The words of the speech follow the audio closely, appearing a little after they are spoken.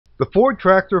The Ford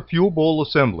Tractor Fuel Bowl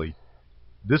Assembly.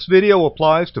 This video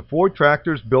applies to Ford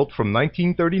tractors built from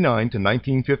 1939 to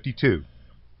 1952.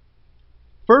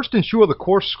 First, ensure the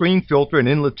coarse screen filter and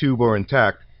inlet tube are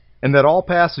intact and that all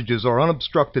passages are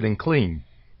unobstructed and clean.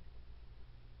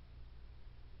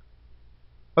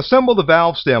 Assemble the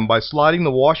valve stem by sliding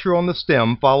the washer on the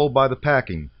stem followed by the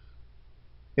packing.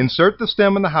 Insert the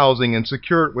stem in the housing and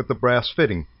secure it with the brass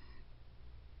fitting.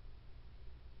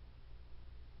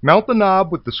 Mount the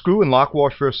knob with the screw and lock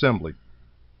washer assembly.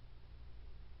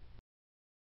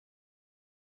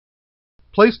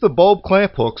 Place the bulb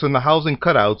clamp hooks in the housing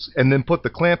cutouts and then put the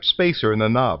clamp spacer in the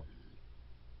knob.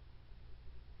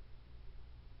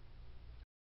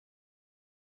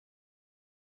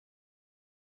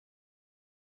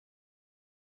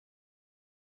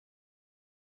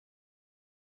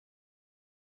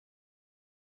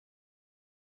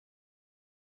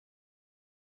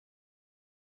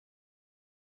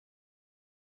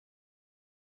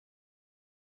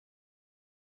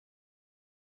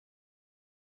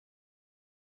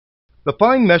 The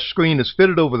fine mesh screen is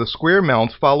fitted over the square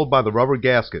mount followed by the rubber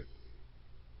gasket.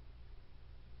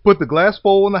 Put the glass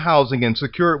bowl in the housing and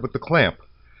secure it with the clamp.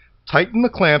 Tighten the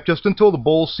clamp just until the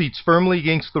bowl seats firmly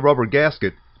against the rubber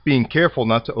gasket, being careful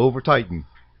not to over-tighten.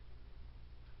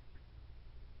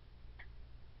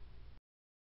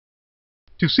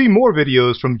 To see more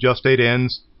videos from Just 8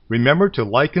 Ends, remember to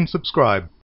like and subscribe.